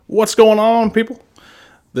What's going on, people?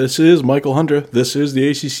 This is Michael Hunter. This is the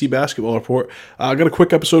ACC Basketball Report. I got a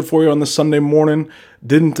quick episode for you on this Sunday morning.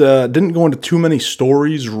 Didn't go into too many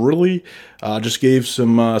stories, really. Just gave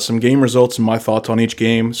some game results and my thoughts on each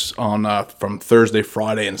game on from Thursday,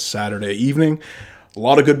 Friday, and Saturday evening. A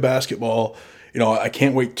lot of good basketball. I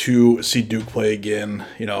can't wait to see Duke play again.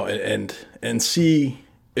 And see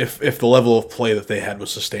if the level of play that they had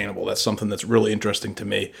was sustainable. That's something that's really interesting to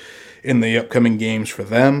me in the upcoming games for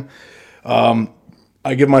them.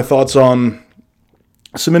 I give my thoughts on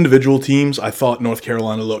some individual teams. I thought North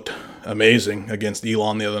Carolina looked amazing against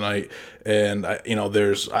Elon the other night, and I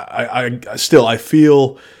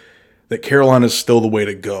feel that Carolina is still the way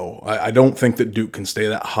to go. I don't think that Duke can stay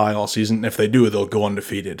that high all season. If they do, they'll go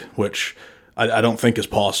undefeated, which I don't think is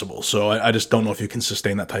possible. So I just don't know if you can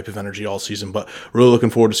sustain that type of energy all season. But really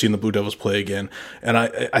looking forward to seeing the Blue Devils play again. And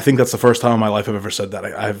I think that's the first time in my life I've ever said that.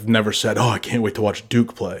 I've never said, I can't wait to watch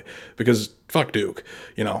Duke play, because fuck Duke.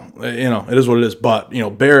 It is what it is. But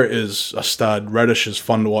Bear is a stud. Reddish is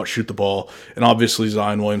fun to watch shoot the ball, and obviously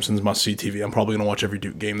Zion Williamson's must see TV. I'm probably gonna watch every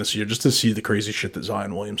Duke game this year just to see the crazy shit that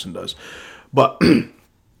Zion Williamson does. But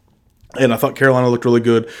and I thought Carolina looked really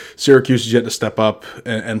good. Syracuse is yet to step up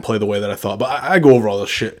and play the way that I thought. But I go over all this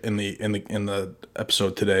shit in the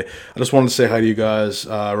episode today. I just wanted to say hi to you guys.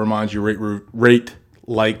 Remind you, rate,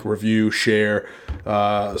 like, review, share,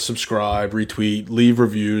 subscribe, retweet, leave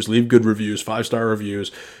reviews, leave good reviews, 5-star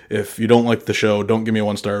reviews. If you don't like the show, don't give me a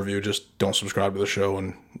 1-star review. Just don't subscribe to the show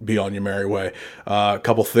and be on your merry way. A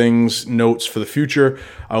couple things, notes for the future.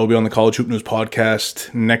 I will be on the College Hoop News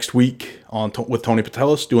podcast next week with Tony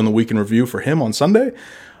Patelis, doing the week in review for him on Sunday.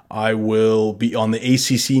 I will be on the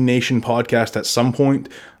ACC Nation podcast at some point.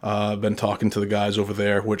 I've been talking to the guys over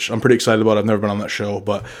there, which I'm pretty excited about. I've never been on that show,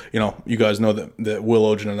 but you guys know that Will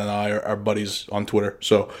Ogen and I are buddies on Twitter,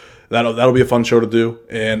 so that'll be a fun show to do.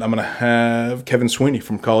 And I'm gonna have Kevin Sweeney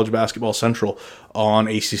from College Basketball Central on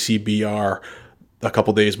ACCBR a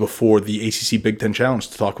couple days before the ACC Big Ten Challenge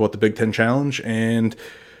to talk about the Big Ten Challenge and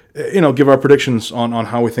give our predictions on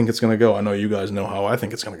how we think it's going to go. I know you guys know how I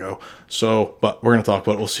think it's going to go. So, but we're going to talk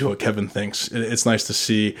about it. We'll see what Kevin thinks. It's nice to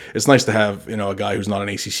see. It's nice to have, a guy who's not an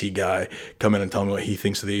ACC guy come in and tell me what he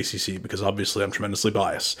thinks of the ACC, because obviously I'm tremendously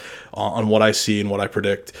biased on what I see and what I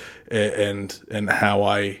predict and how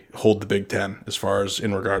I hold the Big Ten as far as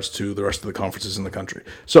in regards to the rest of the conferences in the country.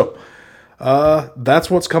 So,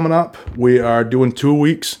 that's what's coming up. We are doing 2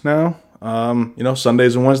 weeks now.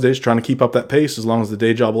 Sundays and Wednesdays, trying to keep up that pace as long as the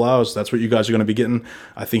day job allows. That's what you guys are going to be getting.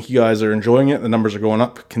 I think you guys are enjoying it. The numbers are going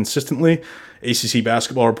up consistently.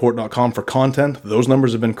 ACCBasketballReport.com for content. Those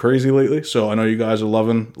numbers have been crazy lately, so I know you guys are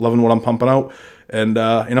loving what I'm pumping out, and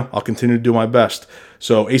I'll continue to do my best.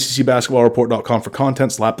 So ACCBasketballReport.com for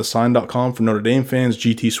content, slapthesign.com for Notre Dame fans,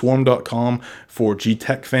 GTSwarm.com for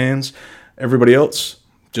GTech fans. Everybody else,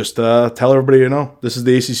 just tell everybody this is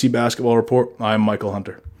the ACC Basketball Report. I'm Michael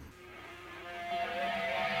Hunter.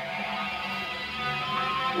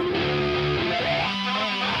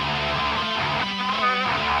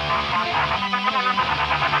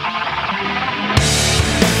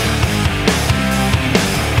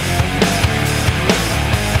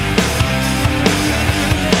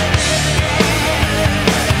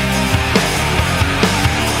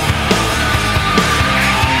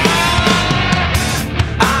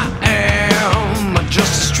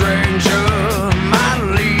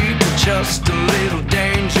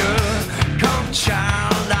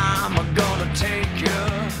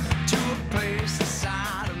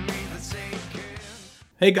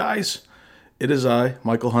 Hey guys, it is I,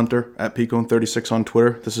 Michael Hunter, at Picone36 on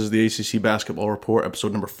Twitter. This is the ACC Basketball Report,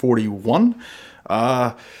 episode number 41.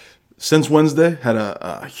 Since Wednesday, had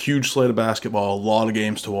a huge slate of basketball, a lot of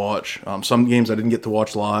games to watch. Some games I didn't get to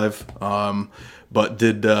watch live, but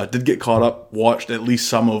did get caught up, watched at least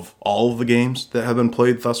some of all of the games that have been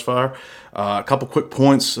played thus far. A couple quick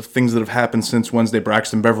points of things that have happened since Wednesday.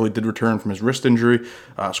 Braxton Beverly did return from his wrist injury,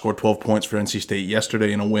 scored 12 points for NC State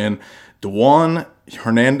yesterday in a win. Dewan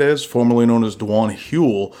Hernandez, formerly known as Dewan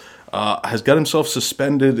Huel, has got himself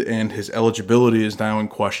suspended, and his eligibility is now in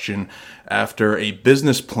question after a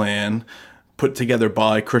business plan put together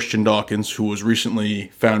by Christian Dawkins, who was recently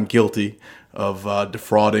found guilty of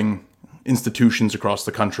defrauding institutions across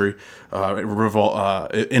the country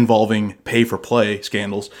involving pay-for-play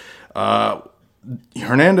scandals.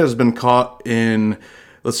 Hernandez has been caught in,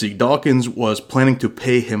 Dawkins was planning to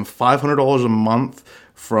pay him $500 a month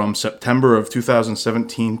from September of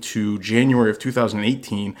 2017 to January of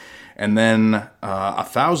 2018, and then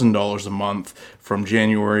 $1,000 a month from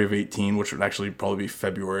January of 18, which would actually probably be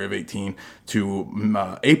February of 18,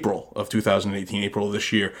 to April of 2018, April of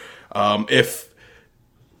this year. If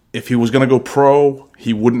if he was going to go pro,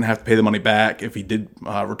 he wouldn't have to pay the money back. If he did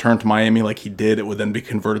return to Miami like he did, it would then be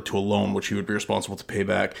converted to a loan, which he would be responsible to pay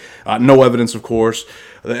back. No evidence, of course,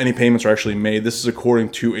 that any payments are actually made. This is according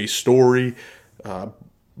to a story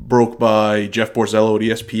broke by Jeff Borzello at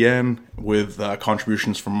ESPN with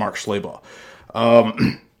contributions from Mark Schlabach.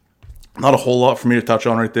 Not a whole lot for me to touch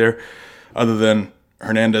on right there, other than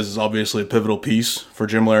Hernandez is obviously a pivotal piece for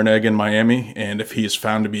Jim Larrañaga in Miami, and if he is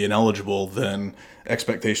found to be ineligible, then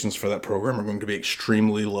expectations for that program are going to be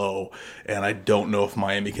extremely low, and I don't know if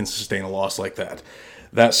Miami can sustain a loss like that.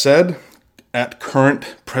 That said, at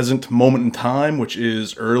present moment in time, which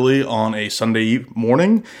is early on a Sunday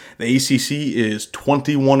morning, the ACC is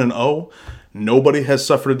 21-0. Nobody has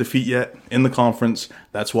suffered a defeat yet in the conference.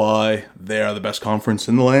 That's why they are the best conference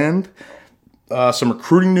in the land. Some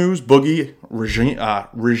recruiting news.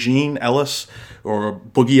 Regine Ellis, or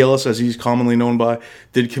Boogie Ellis as he's commonly known by,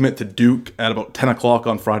 did commit to Duke at about 10 o'clock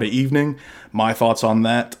on Friday evening. My thoughts on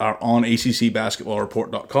that are on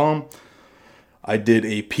ACCBasketballreport.com. I did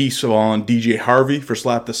a piece on DJ Harvey for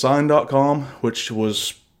slapthesign.com, which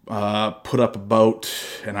was put up about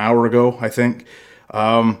an hour ago, I think.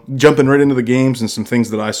 Jumping right into the games and some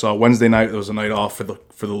things that I saw. Wednesday night, there was a night off for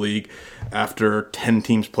the league after 10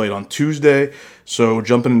 teams played on Tuesday. So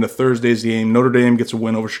jumping into Thursday's game, Notre Dame gets a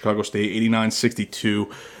win over Chicago State,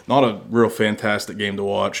 89-62. Not a real fantastic game to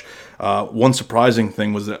watch. One surprising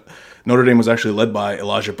thing was that Notre Dame was actually led by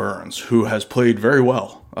Elijah Burns, who has played very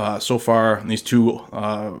well so far in these two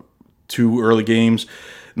early games.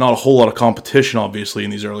 Not a whole lot of competition, obviously, in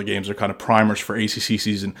these early games. They're kind of primers for ACC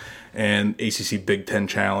season and ACC Big Ten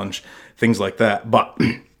Challenge, things like that. But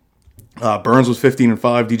Burns was 15-5,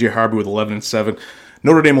 DJ Harvey with 11-7.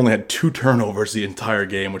 Notre Dame only had 2 turnovers the entire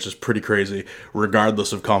game, which is pretty crazy,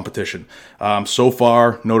 regardless of competition. So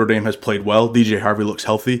far, Notre Dame has played well. DJ Harvey looks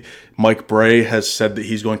healthy. Mike Bray has said that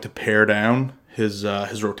he's going to pare down his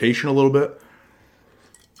rotation a little bit.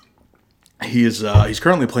 He's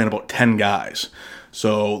currently playing about 10 guys.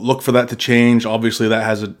 So look for that to change. Obviously,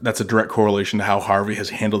 that's a direct correlation to how Harvey has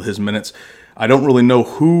handled his minutes. I don't really know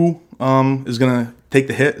who is going to take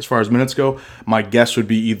the hit as far as minutes go. My guess would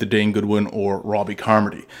be either Dane Goodwin or Robbie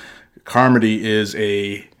Carmody. Carmody is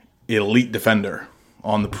a elite defender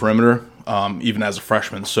on the perimeter, even as a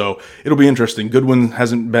freshman. So it'll be interesting. Goodwin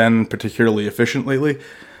hasn't been particularly efficient lately.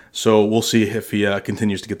 So we'll see if he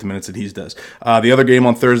continues to get the minutes that he does. The other game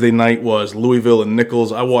on Thursday night was Louisville and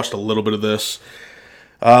Nichols. I watched a little bit of this.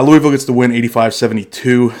 Louisville gets the win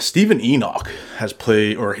 85-72. Stephen Enoch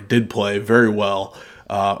did play very well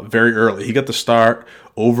very early. He got the start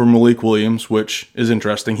over Malik Williams, which is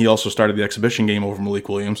interesting. He also started the exhibition game over Malik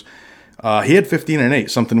Williams. He had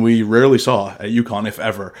 15-8, something we rarely saw at UConn, if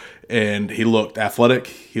ever. And he looked athletic.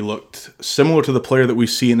 He looked similar to the player that we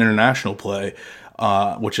see in international play,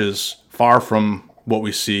 which is far from what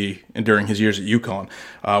we see during his years at UConn.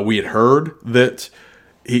 We had heard that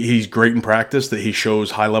he's great in practice, that he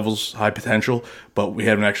shows high levels, high potential, but we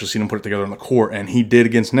haven't actually seen him put it together on the court, and he did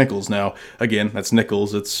against Nichols. Now, again, that's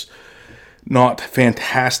Nichols. It's not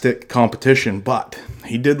fantastic competition, but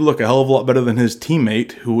he did look a hell of a lot better than his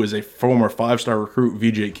teammate, who is a former 5-star recruit,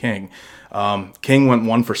 VJ King. King went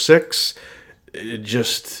 1 for 6. He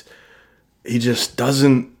just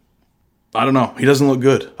doesn't, I don't know, he doesn't look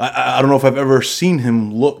good. I don't know if I've ever seen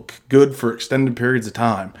him look good for extended periods of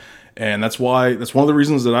time. And that's one of the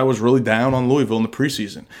reasons that I was really down on Louisville in the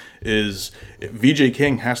preseason, is VJ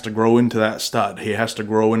King has to grow into that stud. He has to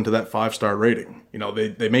grow into that 5-star rating. You know,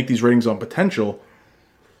 they make these ratings on potential,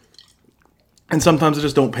 and sometimes they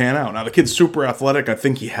just don't pan out. Now, the kid's super athletic. I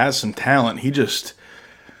think he has some talent.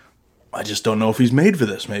 I just don't know if he's made for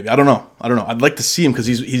this, maybe. I don't know. I'd like to see him because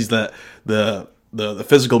he's the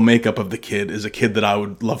physical makeup of the kid is a kid that I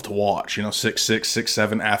would love to watch. 6'6",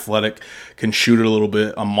 6'7", athletic, can shoot it a little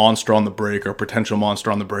bit, a monster on the break or a potential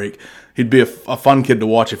monster on the break. He'd be a fun kid to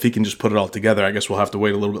watch if he can just put it all together. I guess we'll have to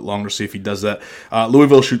wait a little bit longer to see if he does that.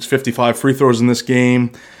 Louisville shoots 55 free throws in this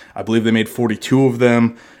game. I believe they made 42 of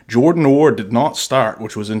them. Jordan Award did not start,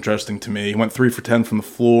 which was interesting to me. He went 3 for 10 from the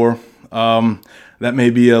floor. That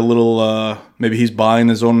may be a little, maybe he's buying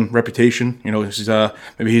his own reputation.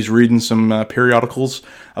 Maybe he's reading some periodicals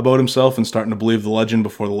about himself and starting to believe the legend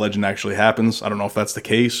before the legend actually happens. I don't know if that's the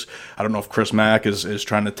case. I don't know if Chris Mack is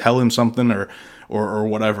trying to tell him something or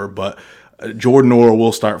whatever, but Jordan Orr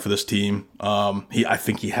will start for this team. I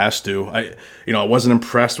think he has to. I wasn't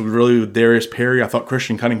impressed with Darius Perry. I thought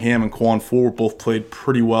Christian Cunningham and Quan Four both played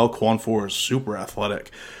pretty well. Quan Four is super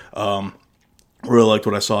athletic. Really liked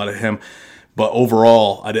what I saw out of him. But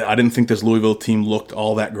overall, I didn't think this Louisville team looked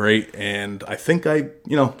all that great, and I think I'm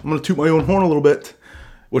going to toot my own horn a little bit,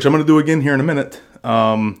 which I'm going to do again here in a minute.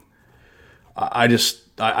 I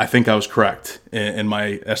think I was correct in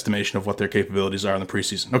my estimation of what their capabilities are in the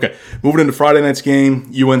preseason. Okay, moving into Friday night's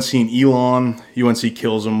game, UNC and Elon. UNC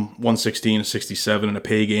kills them 116-67 in a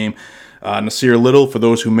pay game. Nasir Little, for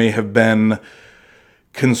those who may have been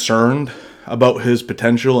concerned about his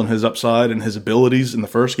potential and his upside and his abilities in the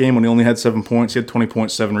first game when he only had 7 points, he had 20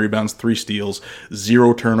 points, 7 rebounds, 3 steals,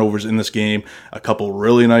 0 turnovers in this game, a couple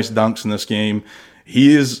really nice dunks in this game.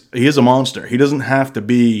 He is a monster. He doesn't have to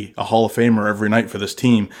be a Hall of Famer every night for this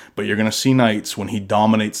team, but you're going to see nights when he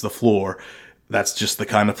dominates the floor. That's just the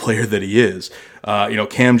kind of player that he is.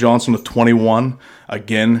 Cam Johnson with 21,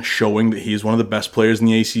 again, showing that he's one of the best players in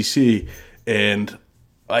the ACC. And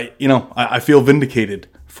I feel vindicated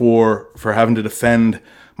for having to defend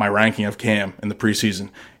my ranking of Cam in the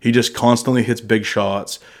preseason. He just constantly hits big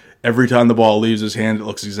shots. Every time the ball leaves his hand, it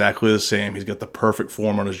looks exactly the same. He's got the perfect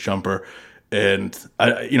form on his jumper. And,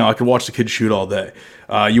 I could watch the kid shoot all day.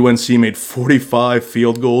 UNC made 45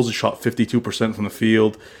 field goals and shot 52% from the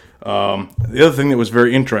field. The other thing that was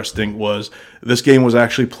very interesting was this game was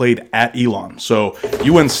actually played at Elon. So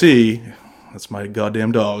UNC, that's my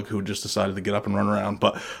goddamn dog who just decided to get up and run around.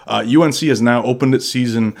 But UNC has now opened its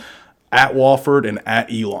season at Wofford and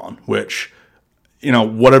at Elon, which,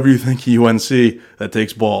 whatever you think of UNC, that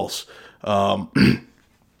takes balls.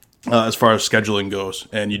 As far as scheduling goes,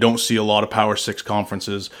 and you don't see a lot of Power 6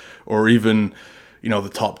 conferences or even,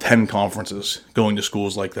 the top 10 conferences going to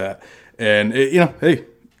schools like that. And, hey,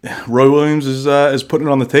 Roy Williams is putting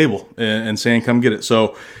it on the table and saying, come get it.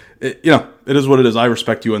 So, it is what it is. I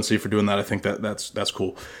respect UNC for doing that. I think that's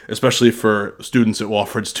cool, especially for students at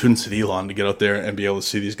Wofford, students at Elon, to get out there and be able to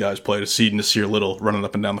see these guys play, to see Nasir Little running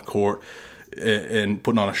up and down the court and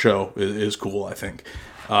putting on a show is cool, I think.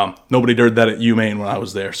 Nobody did that at UMaine when I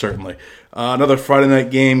was there, certainly. Another Friday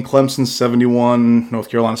night game, Clemson 71, North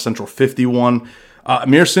Carolina Central 51.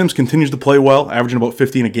 Amir Sims continues to play well, averaging about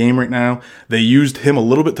 15 a game right now. They used him a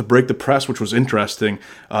little bit to break the press, which was interesting.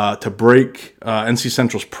 To break NC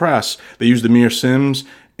Central's press, they used Amir Sims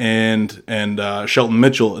and Shelton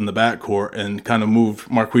Mitchell in the backcourt and kind of moved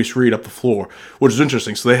Marquise Reed up the floor, which is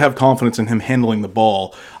interesting. So they have confidence in him handling the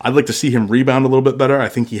ball. I'd like to see him rebound a little bit better. I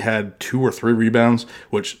think he had 2 or 3 rebounds,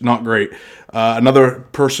 which not great. Another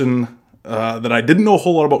person that I didn't know a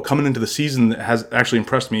whole lot about coming into the season that has actually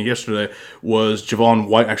impressed me yesterday was Javon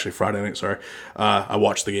White. Actually, Friday night, sorry. I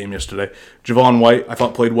watched the game yesterday. Javon White, I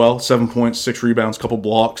thought, played well. 7 points, 6 rebounds, couple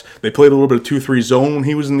blocks. They played a little bit of 2-3 zone when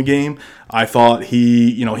he was in the game. I thought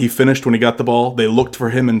he finished when he got the ball. They looked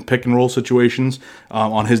for him in pick and roll situations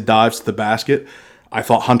on his dives to the basket. I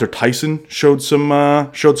thought Hunter Tyson showed some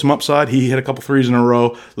upside. He hit a couple threes in a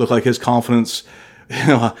row. Looked like his confidence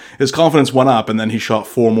went up, and then he shot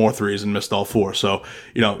 4 more threes and missed all 4. So,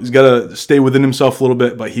 he's got to stay within himself a little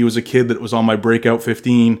bit, but he was a kid that was on my breakout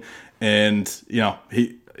 15, and,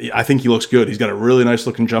 I think he looks good. He's got a really nice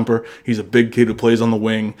looking jumper. He's a big kid who plays on the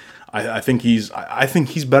wing. I think he's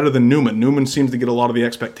better than Newman. Newman seems to get a lot of the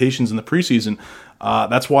expectations in the preseason.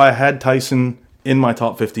 That's why I had Tyson in my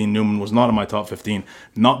top 15. Newman was not in my top 15.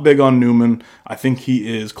 Not big on Newman. I think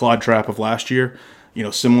he is Claude Trapp of last year.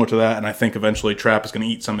 Similar to that, and I think eventually Trapp is going to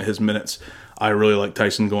eat some of his minutes. I really like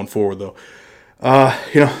Tyson going forward, though.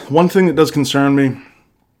 One thing that does concern me,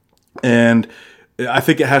 and I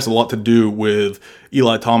think it has a lot to do with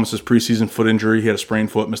Eli Thomas's preseason foot injury. He had a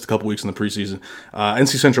sprained foot, missed a couple weeks in the preseason.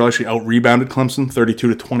 NC Central actually out-rebounded Clemson,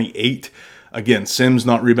 32-28. Again, Sims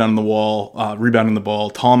not rebounding the ball.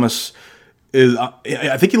 Thomas is,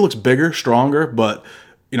 I think he looks bigger, stronger, but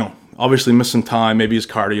obviously missed some time. Maybe his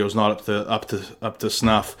cardio is not up to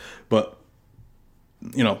snuff. But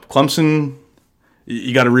Clemson,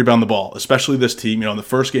 you got to rebound the ball, especially this team. In the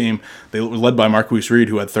first game, they were led by Marquise Reed,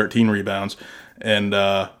 who had 13 rebounds. And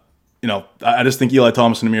I just think Eli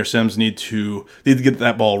Thomas and Amir Sims need to get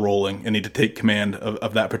that ball rolling and need to take command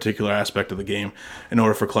of that particular aspect of the game in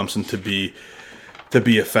order for Clemson to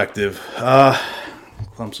be effective.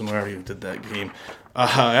 Clemson, we already did that game.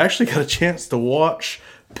 I actually got a chance to watch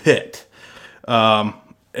Pitt. And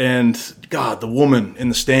God, the woman in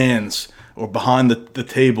the stands or behind the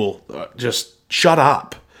table, just shut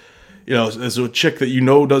up. As a chick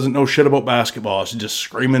that doesn't know shit about basketball. She's just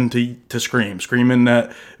screaming to screaming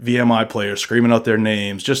at VMI players, screaming out their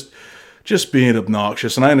names, just being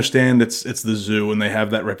obnoxious. And I understand it's the zoo and they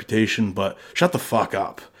have that reputation, but shut the fuck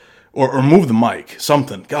up. Or move the mic,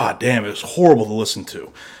 something. God damn, it was horrible to listen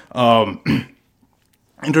to.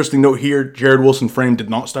 Interesting note here, Jared Wilson-Frame did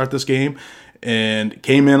not start this game and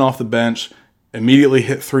came in off the bench, immediately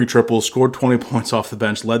hit 3 triples, scored 20 points off the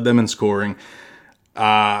bench, led them in scoring.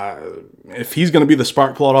 If he's going to be the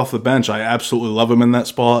spark plug off the bench, I absolutely love him in that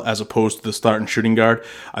spot as opposed to the starting shooting guard.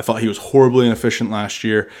 I thought he was horribly inefficient last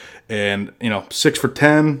year. And, 6 for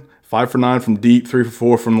 10, 5 for 9 from deep, 3 for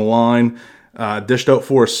 4 from the line. Dished out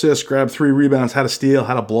 4 assists, grabbed 3 rebounds, had a steal,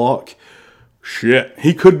 had a block. Shit,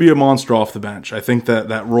 he could be a monster off the bench. I think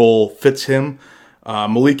that role fits him.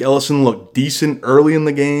 Malik Ellison looked decent early in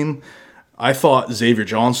the game. I thought Xavier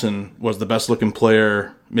Johnson was the best looking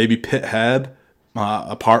player maybe Pitt had,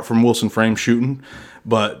 apart from Wilson Frame shooting.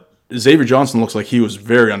 But Xavier Johnson looks like he was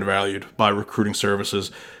very undervalued by recruiting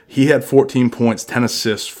services. He had 14 points, 10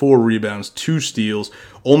 assists, 4 rebounds, 2 steals,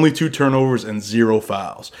 only 2 turnovers, and 0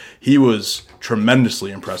 fouls. He was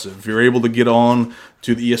tremendously impressive. If you're able to get on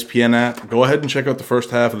to the ESPN app, go ahead and check out the first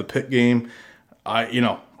half of the Pitt game. I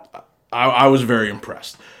was very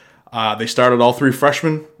impressed. They started all 3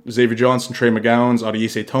 freshmen, Xavier Johnson, Trey McGowens,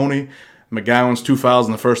 Adiyese Tony. McGowan's 2 fouls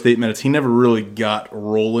in the first 8 minutes. He never really got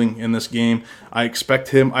rolling in this game. I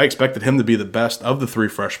expected him to be the best of the 3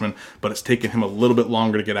 freshmen, but it's taken him a little bit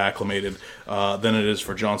longer to get acclimated than it is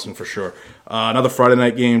for Johnson for sure. Another Friday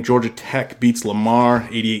night game, Georgia Tech beats Lamar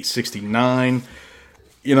 88-69.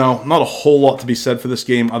 Not a whole lot to be said for this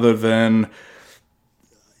game other than,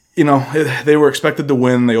 they were expected to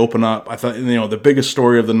win. They open up. I thought, the biggest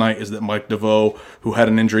story of the night is that Mike DeVoe, who had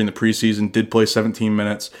an injury in the preseason, did play 17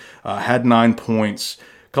 minutes, had 9 points,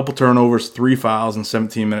 a couple turnovers, 3 fouls in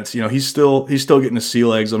 17 minutes. He's still getting his sea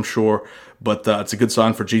legs, I'm sure, but it's a good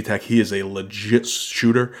sign for G-Tech. He is a legit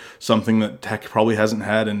shooter, something that Tech probably hasn't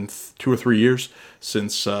had in 2 or 3 years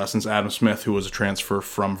since Adam Smith, who was a transfer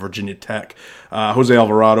from Virginia Tech. Jose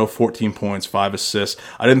Alvarado, 14 points, 5 assists.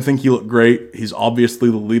 I didn't think he looked great. He's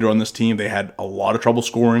obviously the leader on this team. They had a lot of trouble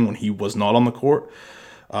scoring when he was not on the court.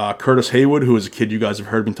 Curtis Haywood, who is a kid you guys have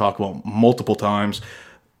heard me talk about multiple times,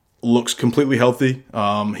 looks completely healthy.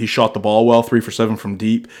 He shot the ball well, 3 for 7 from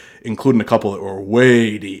deep, including a couple that were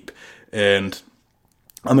way deep. And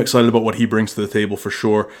I'm excited about what he brings to the table for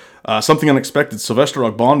sure. Something unexpected, Sylvester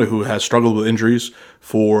Ogbonda, who has struggled with injuries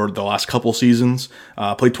for the last couple seasons,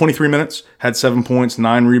 played 23 minutes, had 7 points,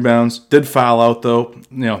 9 rebounds, did foul out though,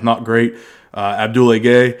 not great. Abdoulaye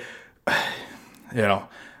Gay,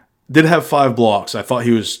 did have 5 blocks. I thought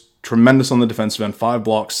he was tremendous on the defensive end, 5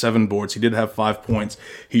 blocks, 7 boards. He did have 5 points.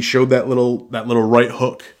 He showed that little right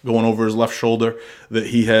hook going over his left shoulder that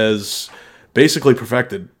he has basically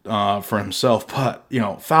perfected for himself, but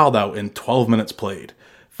fouled out in 12 minutes played.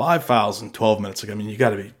 5 fouls in 12 minutes. I mean, you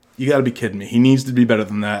gotta be kidding me. He needs to be better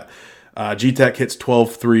than that. G-Tech hits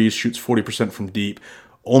 12 threes, shoots 40% from deep,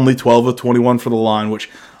 only 12 of 21 for the line, which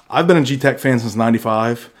I've been a G-Tech fan since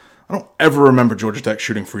 '95. I don't ever remember Georgia Tech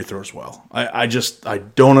shooting free throws well. I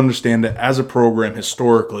don't understand it. As a program,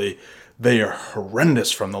 historically, they are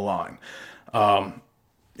horrendous from the line.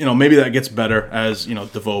 Maybe that gets better as,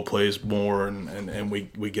 DeVoe plays more and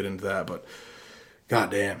we get into that. But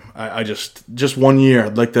goddamn, I just 1 year,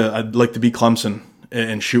 I'd like to be Clemson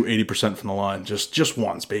and shoot 80% from the line. Just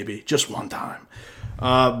once, baby. Just one time.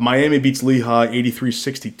 Miami beats Lehigh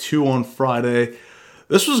 83-62 on Friday.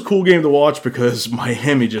 This was a cool game to watch because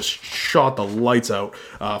Miami just shot the lights out.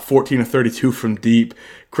 14 of 32 from deep.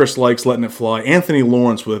 Chris Likes letting it fly. Anthony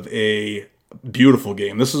Lawrence with a beautiful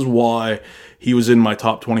game. This is why he was in my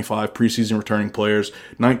top 25 preseason returning players.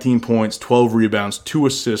 19 points, 12 rebounds, 2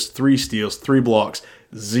 assists, 3 steals, 3 blocks,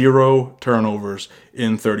 0 turnovers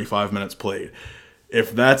in 35 minutes played.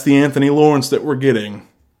 If that's the Anthony Lawrence that we're getting,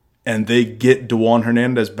 and they get DeJuan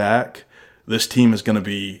Hernandez back, this team is going to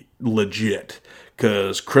be legit.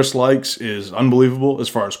 Because Chris Likes is unbelievable as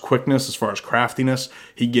far as quickness, as far as craftiness.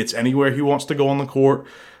 He gets anywhere he wants to go on the court.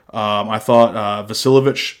 I thought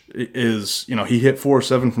Vasiljevic is, he hit 4 or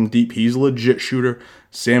 7 from deep. He's a legit shooter.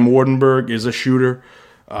 Sam Wardenberg is a shooter.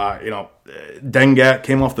 Dengat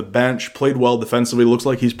came off the bench, played well defensively. Looks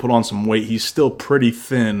like he's put on some weight. He's still pretty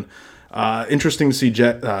thin. Interesting to see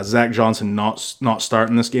Zach Johnson not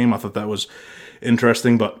start in this game. I thought that was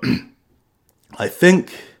interesting, but I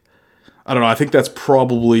think that's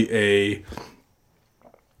probably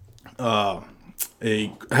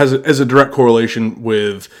has a direct correlation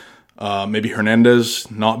with maybe Hernandez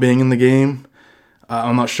not being in the game.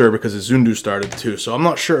 I'm not sure because Zundu started too, so I'm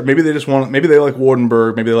not sure. Maybe they like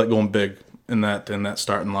Wardenberg. Maybe they like going big in that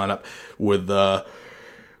starting lineup with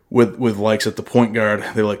Likes at the point guard.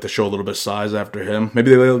 They like to show a little bit of size after him.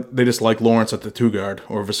 Maybe they just like Lawrence at the 2 guard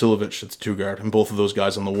or Vasiljevic at the 2 guard and both of those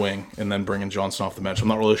guys on the wing and then bringing Johnson off the bench. I'm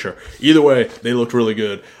not really sure. Either way, they looked really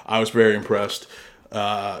good. I was very impressed.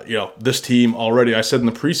 This team already, I said in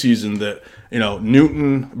the preseason that,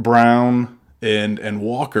 Newton, Brown, and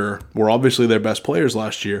Walker were obviously their best players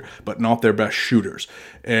last year, but not their best shooters.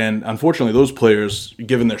 And unfortunately, those players,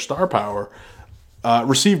 given their star power,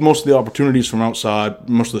 received most of the opportunities from outside,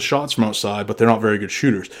 most of the shots from outside, but they're not very good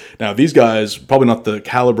shooters. Now, these guys, probably not the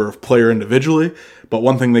caliber of player individually, but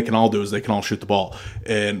one thing they can all do is they can all shoot the ball.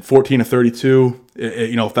 And 14 to 32,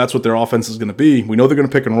 if that's what their offense is going to be, we know they're going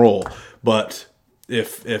to pick and roll. But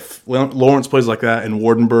if Lawrence plays like that and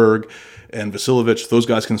Wardenberg and Vasiljevic, those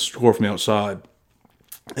guys can score from the outside.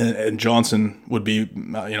 And Johnson would be,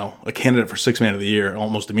 a candidate for Sixth Man of the Year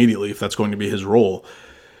almost immediately if that's going to be his role.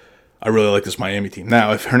 I really like this Miami team.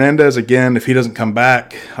 Now, if Hernandez, again, if he doesn't come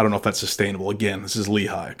back, I don't know if that's sustainable. Again, this is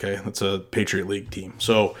Lehigh, okay? That's a Patriot League team.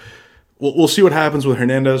 So we'll see what happens with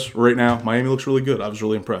Hernandez right now. Miami looks really good. I was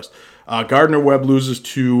really impressed. Gardner-Webb loses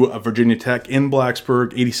to Virginia Tech in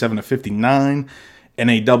Blacksburg, 87-59.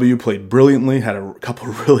 NAW played brilliantly, had a couple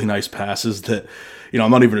of really nice passes that, I'm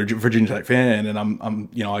not even a Virginia Tech fan, and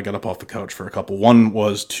I got up off the couch for a couple. One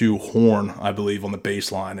was to Horn, I believe, on the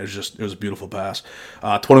baseline. It was a beautiful pass.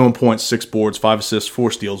 21 points, 6 boards, 5 assists,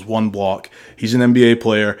 4 steals, 1 block. He's an NBA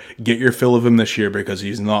player. Get your fill of him this year because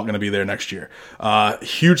he's not going to be there next year.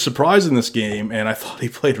 Huge surprise in this game, and I thought he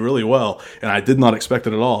played really well, and I did not expect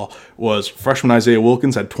it at all, was freshman Isaiah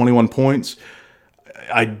Wilkins had 21 points.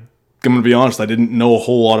 I'm going to be honest, I didn't know a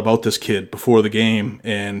whole lot about this kid before the game,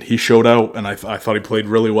 and he showed out, and I thought he played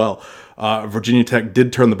really well. Virginia Tech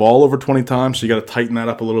did turn the ball over 20 times, so you got to tighten that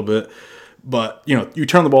up a little bit. But, you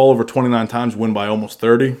turn the ball over 29 times, win by almost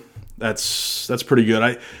 30. That's pretty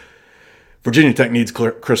good. Virginia Tech needs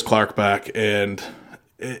Chris Clark back, and,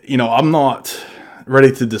 I'm not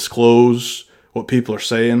ready to disclose what people are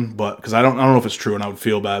saying, but because I don't know if it's true, and I would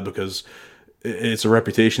feel bad because it's a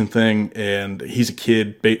reputation thing, and he's a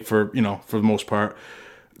kid for the most part.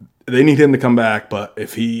 They need him to come back, but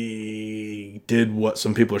if he did what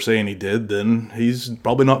some people are saying he did, then he's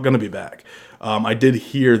probably not going to be back. I did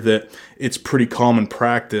hear that it's pretty common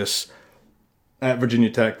practice at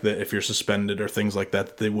Virginia Tech that if you're suspended or things like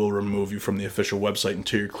that, they will remove you from the official website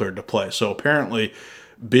until you're cleared to play. So apparently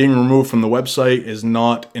being removed from the website is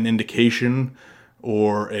not an indication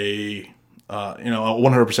or a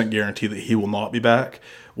 100% guarantee that he will not be back.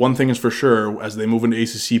 One thing is for sure, as they move into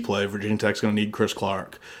ACC play, Virginia Tech's going to need Chris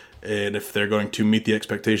Clark. And if they're going to meet the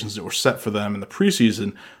expectations that were set for them in the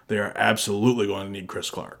preseason, they are absolutely going to need Chris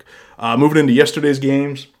Clark. Moving into yesterday's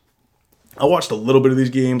games, I watched a little bit of these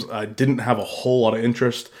games. I didn't have a whole lot of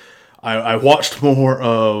interest. I watched more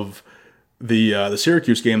of the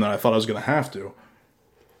Syracuse game than I thought I was going to have to.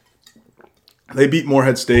 They beat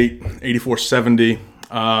Morehead State 84-70.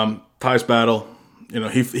 Tyus Battle,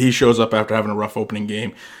 he shows up after having a rough opening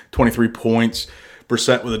game, 23 points.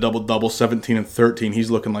 Brissett with a double-double, 17 and 13. He's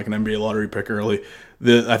looking like an NBA lottery pick early.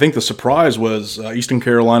 I think the surprise was Eastern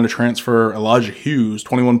Carolina transfer Elijah Hughes,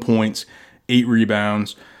 21 points, 8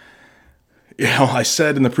 rebounds. I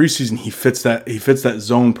said in the preseason he fits that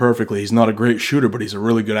zone perfectly. He's not a great shooter, but he's a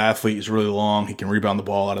really good athlete. He's really long. He can rebound the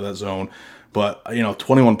ball out of that zone. But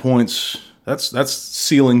 21 points, that's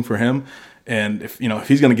ceiling for him. And if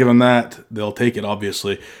he's going to give him that, they'll take it,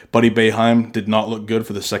 obviously. Buddy Boeheim did not look good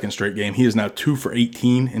for the second straight game. He is now 2 for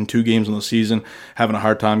 18 in 2 games in the season, having a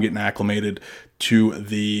hard time getting acclimated to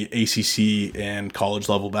the ACC and college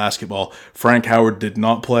level basketball. Frank Howard did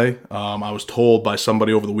not play. I was told by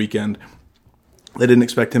somebody over the weekend they didn't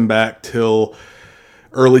expect him back till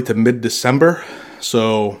early to mid-December.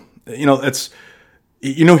 So,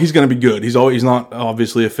 he's going to be good. He's not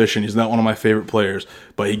obviously efficient. He's not one of my favorite players,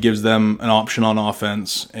 but he gives them an option on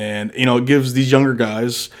offense. And, it gives these younger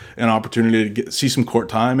guys an opportunity to see some court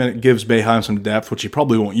time, and it gives Boeheim some depth, which he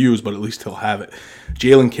probably won't use, but at least he'll have it.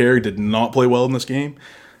 Jalen Carey did not play well in this game.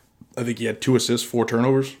 I think he had 2 assists, 4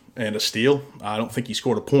 turnovers, and a steal. I don't think he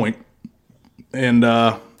scored a point. And,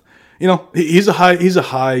 he's a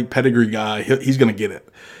high pedigree guy. He's going to get it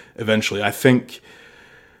eventually.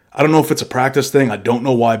 I don't know if it's a practice thing. I don't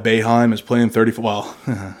know why Boeheim is playing 30. Well,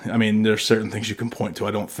 there's certain things you can point to.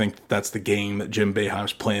 I don't think that's the game that Jim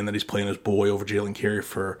Boeheim's playing, that he's playing his boy over Jalen Carey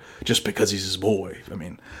for just because he's his boy.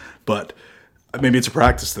 But maybe it's a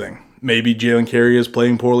practice thing. Maybe Jalen Carey is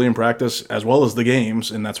playing poorly in practice as well as the games,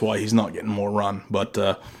 and that's why he's not getting more run. But,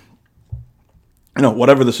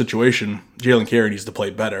 whatever the situation, Jalen Carey needs to play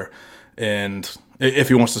better, and if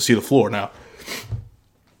he wants to see the floor. Now,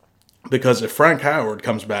 because if Frank Howard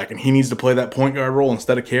comes back and he needs to play that point guard role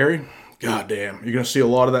instead of Carey, goddamn, you're going to see a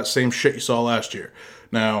lot of that same shit you saw last year.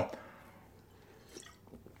 Now,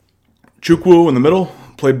 Chukwu in the middle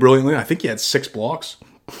played brilliantly. I think he had 6 blocks.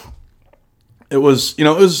 It was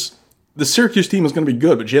the Syracuse team is going to be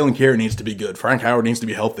good, but Jalen Carey needs to be good. Frank Howard needs to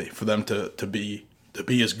be healthy for them to be to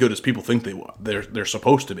be as good as people think they're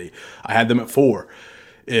supposed to be. I had them at 4.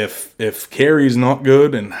 If Carey's not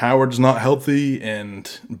good and Howard's not healthy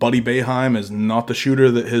and Buddy Boeheim is not the shooter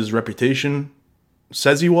that his reputation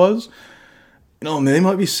says he was, they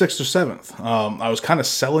might be 6th or 7th. I was kind of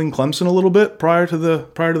selling Clemson a little bit prior to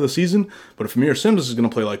the season, but if Amir Simms is going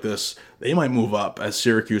to play like this, they might move up as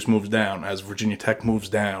Syracuse moves down, as Virginia Tech moves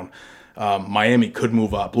down. Miami could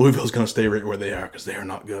move up. Louisville's going to stay right where they are because they are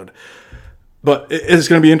not good. But it's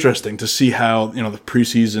going to be interesting to see how the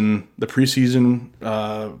preseason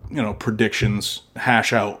predictions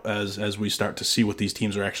hash out as we start to see what these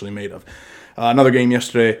teams are actually made of. Another game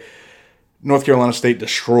yesterday, North Carolina State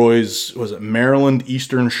destroys Maryland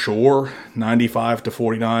Eastern Shore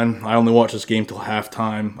 95-49. I only watched this game till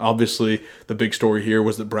halftime. Obviously, the big story here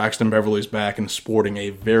was that Braxton Beverly's back and sporting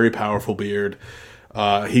a very powerful beard.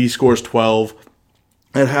 He scores 12.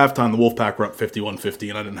 At halftime, the Wolfpack were up 51-50,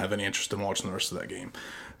 and I didn't have any interest in watching the rest of that game.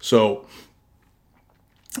 So,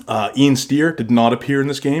 Ian Steer did not appear in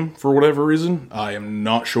this game for whatever reason. I am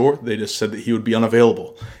not sure. They just said that he would be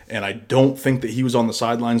unavailable, and I don't think that he was on the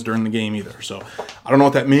sidelines during the game either. So, I don't know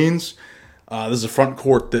what that means. This is a front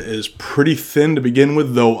court that is pretty thin to begin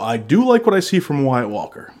with, though I do like what I see from Wyatt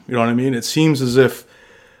Walker. You know what I mean? It seems as if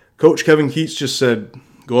Coach Kevin Keats just said,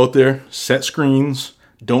 go out there, set screens,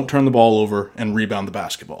 don't turn the ball over, and rebound the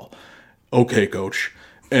basketball. Okay, coach.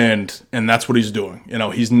 And that's what he's doing.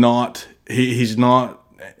 He's not his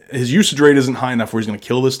usage rate isn't high enough where he's going to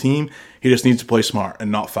kill this team. He just needs to play smart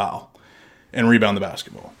and not foul and rebound the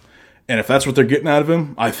basketball. And if that's what they're getting out of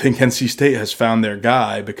him, I think NC State has found their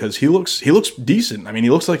guy because he looks decent. I mean,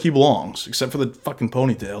 he looks like he belongs, except for the fucking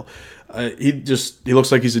ponytail. He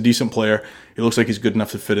looks like he's a decent player. He looks like he's good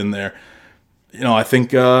enough to fit in there. I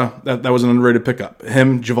think that was an underrated pickup.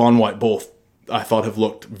 Him, Javon White, both, I thought, have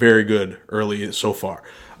looked very good early so far.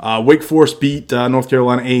 Wake Forest beat North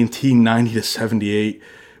Carolina A&T 90-78.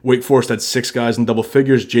 Wake Forest had 6 guys in double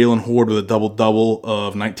figures. Jalen Horde with a double-double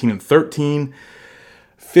of 19 and 13.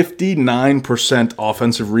 59%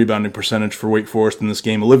 offensive rebounding percentage for Wake Forest in this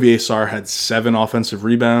game. Olivier Sarr had 7 offensive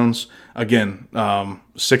rebounds. Again,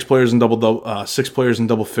 6 players in double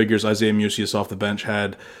figures. Isaiah Musius off the bench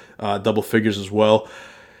had double figures as well.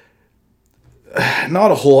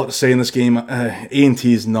 Not a whole lot to say in this game.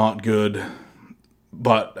 A&T is not good,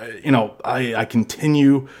 but I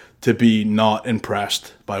continue to be not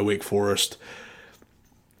impressed by Wake Forest.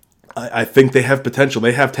 I think they have potential.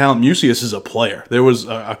 They have talent. Musius is a player. There was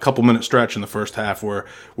a couple-minute stretch in the first half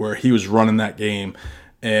where he was running that game,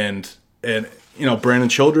 and Brandon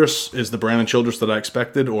Childress is the Brandon Childress that I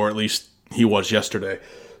expected, or at least he was yesterday.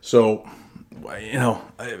 So,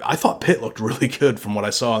 I thought Pitt looked really good from what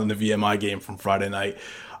I saw in the VMI game from Friday night.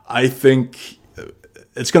 I think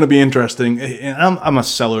it's going to be interesting. And I'm a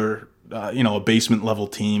seller. A basement level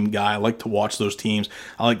team guy. I like to watch those teams.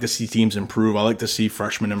 I like to see teams improve. I like to see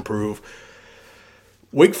freshmen improve.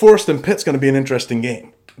 Wake Forest and Pitt's going to be an interesting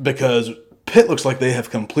game because Pitt looks like they have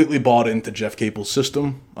completely bought into Jeff Capel's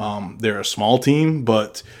system. They're a small team,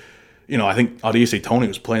 but I think Audiese Tony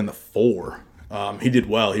was playing the 4. He did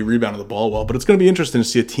well. He rebounded the ball well, but it's going to be interesting to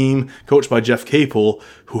see a team coached by Jeff Capel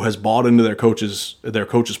who has bought into their coach's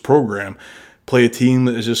program play a team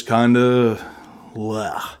that is just kind of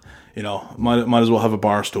might as well have a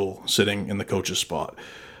bar stool sitting in the coach's spot.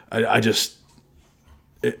 It's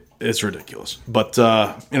ridiculous. But,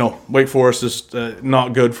 Wake Forest is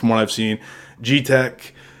not good from what I've seen.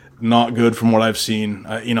 G-Tech, not good from what I've seen.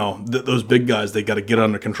 Those big guys, they got to get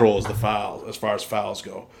under control as far as fouls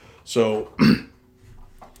go. So,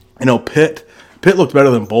 Pitt looked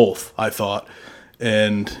better than both, I thought.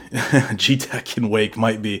 And G-Tech and Wake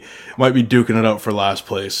might be duking it out for last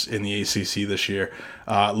place in the ACC this year.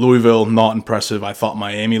 Louisville, not impressive. I thought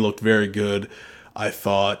Miami looked very good. I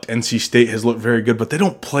thought NC State has looked very good, but they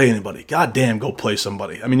don't play anybody. God damn, go play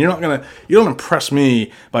somebody. I mean, you don't impress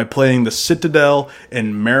me by playing the Citadel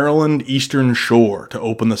and Maryland Eastern Shore to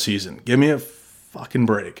open the season. Give me a fucking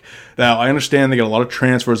break. Now, I understand they got a lot of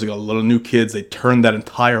transfers. They got a lot of new kids. They turned that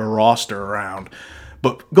entire roster around.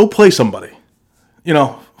 But go play somebody.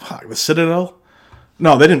 The Citadel?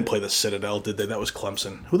 No, they didn't play the Citadel, did they? That was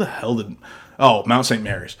Clemson. Who the hell did... Oh, Mount St.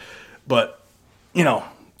 Mary's. But,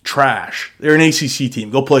 trash. They're an ACC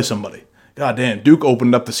team. Go play somebody. God damn, Duke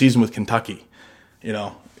opened up the season with Kentucky.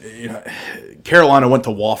 Carolina went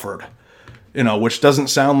to Wofford. Which doesn't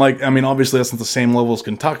sound like... I mean, obviously that's not the same level as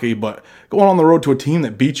Kentucky, but going on the road to a team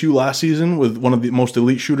that beat you last season with one of the most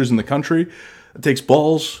elite shooters in the country, it takes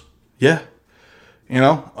balls. Yeah.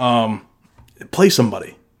 Play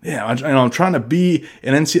somebody. Yeah, I'm trying to be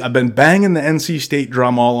an NC. I've been banging the NC State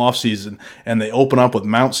drum all offseason, and they open up with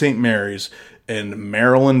Mount St. Mary's, and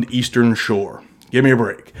Maryland Eastern Shore. Give me a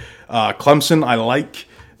break. Clemson, I like.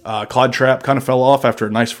 Claude Trapp kind of fell off after a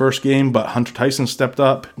nice first game, but Hunter Tyson stepped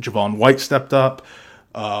up. Javon White stepped up.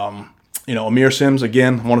 Amir Sims,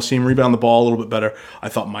 again, I want to see him rebound the ball a little bit better. I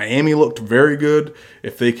thought Miami looked very good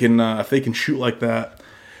if they can shoot like that.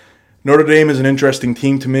 Notre Dame is an interesting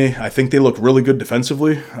team to me. I think they look really good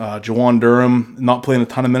defensively. Jawan Durham not playing a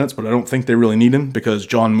ton of minutes, but I don't think they really need him because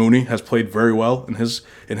John Mooney has played very well in his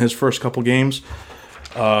first couple games.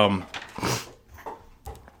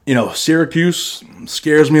 Syracuse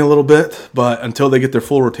scares me a little bit, but until they get their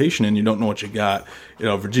full rotation in, you don't know what you got.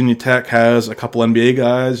 Virginia Tech has a couple NBA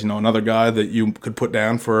guys, another guy that you could put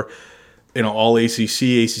down for, all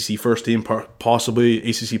ACC first team, possibly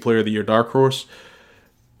ACC Player of the Year dark horse,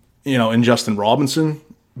 in Justin Robinson.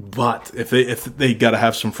 But if they got to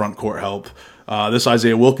have some front court help, this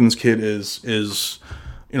Isaiah Wilkins kid is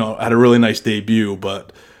had a really nice debut,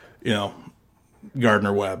 but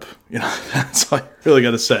Gardner Webb. That's all I really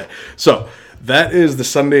got to say. So that is the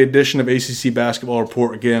Sunday edition of ACC Basketball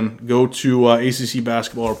Report. Again, go to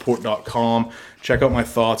accbasketballreport.com. Check out my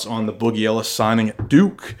thoughts on the Boogie Ellis signing at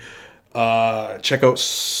Duke. Check out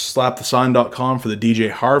slapthesign.com for the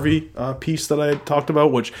DJ Harvey piece that I talked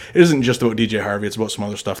about, which isn't just about DJ Harvey, it's about some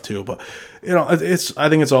other stuff too. But I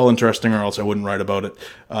think it's all interesting, or else I wouldn't write about it.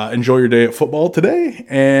 Enjoy your day at football today,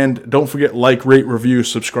 and don't forget, like, rate, review,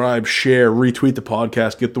 subscribe, share, retweet the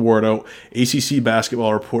podcast, get the word out.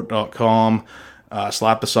 ACCBasketballReport.com,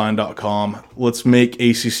 slapthesign.com. Let's make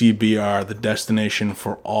ACCBR the destination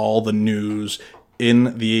for all the news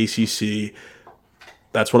in the ACC.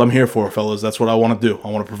 That's what I'm here for, fellas. That's what I want to do. I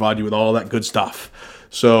want to provide you with all that good stuff.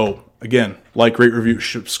 So, again, like, rate, review,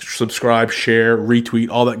 subscribe, share, retweet,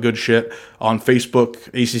 all that good shit. On Facebook,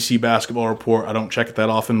 ACC Basketball Report. I don't check it that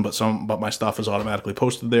often, but my stuff is automatically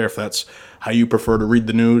posted there if that's how you prefer to read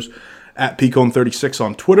the news. At Pcone36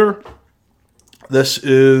 on Twitter. This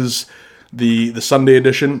is the Sunday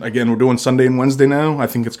edition. Again, we're doing Sunday and Wednesday now. I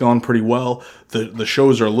think it's gone pretty well. The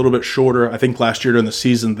shows are a little bit shorter. I think last year during the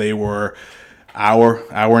season they were hour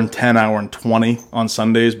and 10, hour and 20 on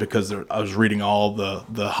Sundays because I was reading all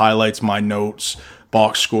the highlights, my notes,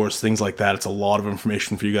 box scores, things like that. It's a lot of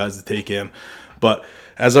information for you guys to take in. But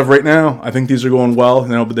as of right now, I think these are going well.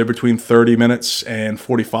 But they're between 30 minutes and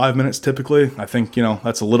 45 minutes typically. I think,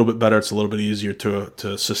 that's a little bit better. It's a little bit easier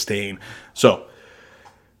to sustain. So,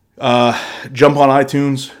 jump on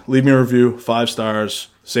iTunes, leave me a review, 5 stars.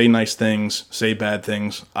 Say nice things, say bad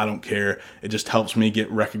things. I don't care. It just helps me get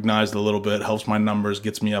recognized a little bit, helps my numbers,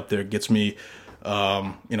 gets me up there, gets me,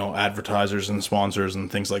 advertisers and sponsors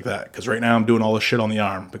and things like that. Because right now I'm doing all this shit on the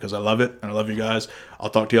arm because I love it and I love you guys.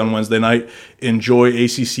 I'll talk to you on Wednesday night. Enjoy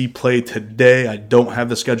ACC play today. I don't have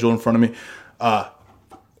the schedule in front of me.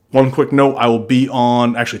 One quick note,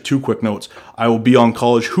 two quick notes. I will be on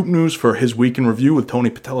College Hoop News for his week in review with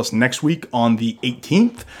Tony Patelis next week on the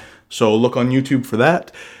 18th. So look on YouTube for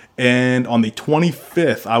that. And on the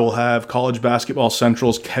 25th, I will have College Basketball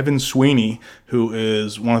Central's Kevin Sweeney, who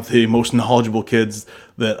is one of the most knowledgeable kids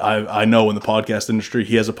that I know in the podcast industry.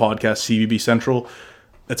 He has a podcast, CBB Central.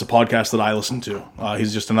 It's a podcast that I listen to.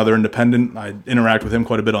 He's just another independent. I interact with him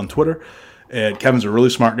quite a bit on Twitter. And Kevin's a really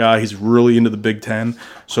smart guy. He's really into the Big Ten.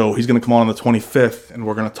 So he's going to come on the 25th, and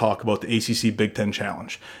we're going to talk about the ACC Big Ten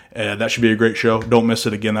Challenge. That should be a great show. Don't miss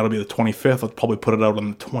it again. That'll be the 25th. I'll probably put it out on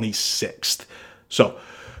the 26th. So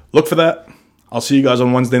look for that. I'll see you guys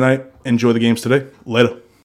on Wednesday night. Enjoy the games today. Later.